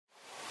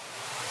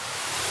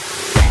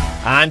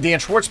I'm Dan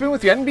Schwartzman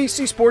with your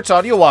NBC Sports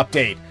Audio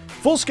Update.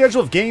 Full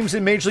schedule of games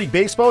in Major League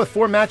Baseball with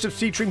 4 matchups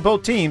featuring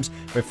both teams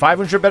with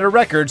 500 better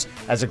records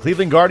as the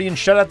Cleveland Guardians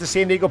shut out the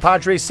San Diego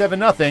Padres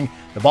 7-0.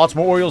 The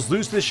Baltimore Orioles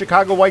lose to the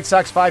Chicago White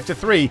Sox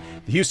 5-3.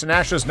 The Houston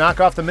Astros knock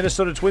off the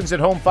Minnesota Twins at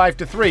home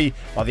 5-3,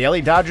 while the LA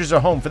Dodgers are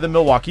home for the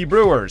Milwaukee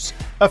Brewers.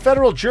 A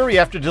federal jury,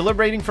 after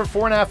deliberating for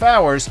 4.5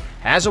 hours,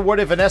 has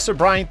awarded Vanessa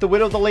Bryant, the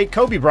widow of the late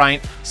Kobe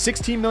Bryant,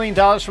 $16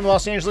 million from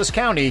Los Angeles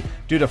County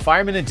due to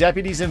firemen and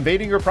deputies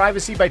invading her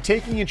privacy by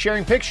taking and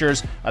sharing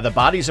pictures of the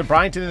bodies of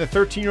Bryant and their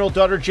 13-year-old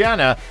daughter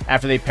Gianna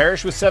after they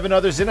perished with 7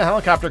 others in a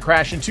helicopter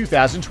crash in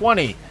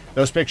 2020.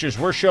 Those pictures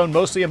were shown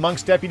mostly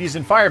amongst deputies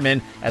and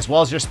firemen, as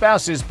well as their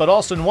spouses, but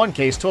also in one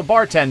case to a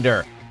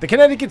bartender. The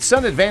Connecticut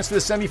Sun advanced to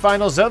the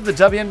semifinals of the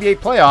WNBA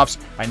playoffs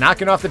by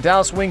knocking off the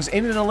Dallas Wings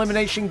in an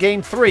elimination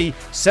game 3,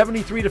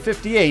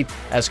 73-58,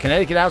 as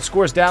Connecticut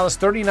outscores Dallas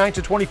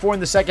 39-24 in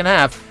the second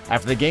half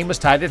after the game was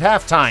tied at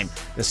halftime.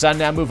 The Sun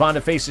now move on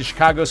to face the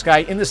Chicago Sky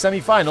in the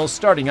semifinals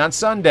starting on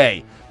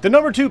Sunday. The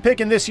number 2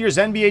 pick in this year's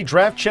NBA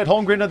draft, Chet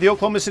Holmgren of the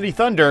Oklahoma City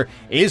Thunder,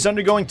 is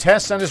undergoing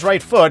tests on his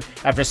right foot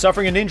after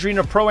suffering an injury in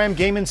a Pro-Am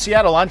game in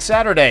Seattle on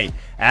Saturday.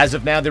 As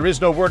of now, there is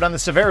no word on the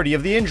severity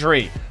of the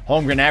injury.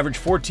 Holmgren averaged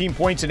 14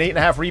 points and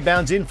 8.5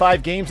 rebounds in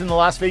 5 games in the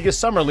Las Vegas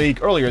Summer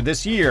League earlier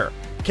this year.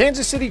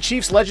 Kansas City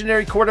Chiefs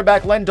legendary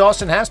quarterback Len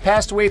Dawson has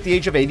passed away at the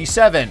age of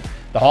 87.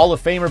 The Hall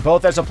of Famer,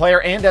 both as a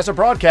player and as a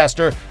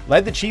broadcaster,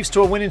 led the Chiefs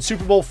to a win in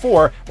Super Bowl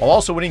IV while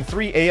also winning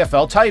 3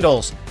 AFL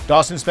titles.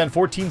 Dawson spent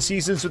 14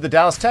 seasons with the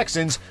Dallas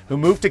Texans, who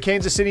moved to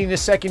Kansas City in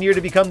his second year to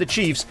become the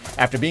Chiefs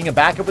after being a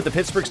backup with the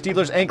Pittsburgh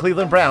Steelers and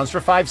Cleveland Browns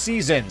for 5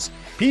 seasons.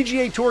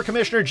 PGA Tour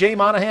Commissioner Jay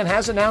Monahan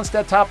has announced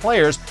that top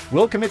players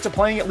will commit to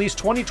playing at least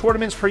 20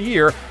 tournaments per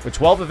year, with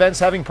 12 events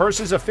having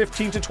purses of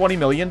 $15 to $20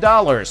 million.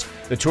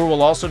 The tour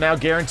will also now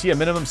guarantee a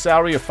minimum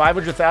salary of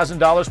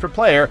 $500,000 per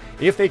player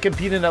if they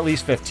compete in at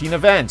least 15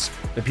 events.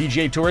 The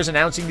PGA Tour is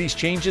announcing these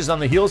changes on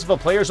the heels of a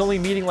players-only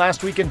meeting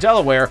last week in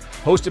Delaware,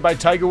 hosted by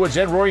Tiger Woods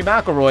and Rory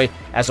McIlroy,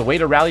 as a way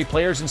to rally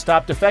players and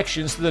stop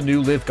defections to the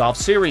new LIV Golf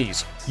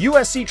Series.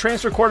 USC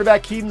transfer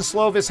quarterback Keaton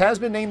Slovis has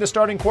been named the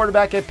starting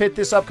quarterback at Pitt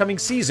this upcoming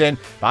season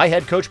by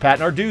head coach Pat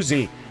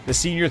Narduzzi. The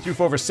senior threw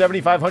for over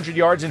 7,500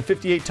 yards and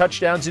 58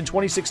 touchdowns in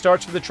 26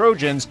 starts for the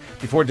Trojans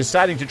before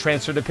deciding to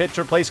transfer to Pitt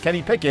to replace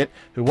Kenny Pickett,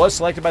 who was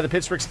selected by the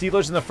Pittsburgh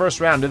Steelers in the first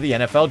round of the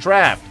NFL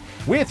Draft.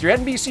 With your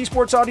NBC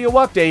Sports Audio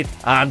Update,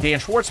 I'm Dan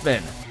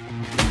Schwartzman.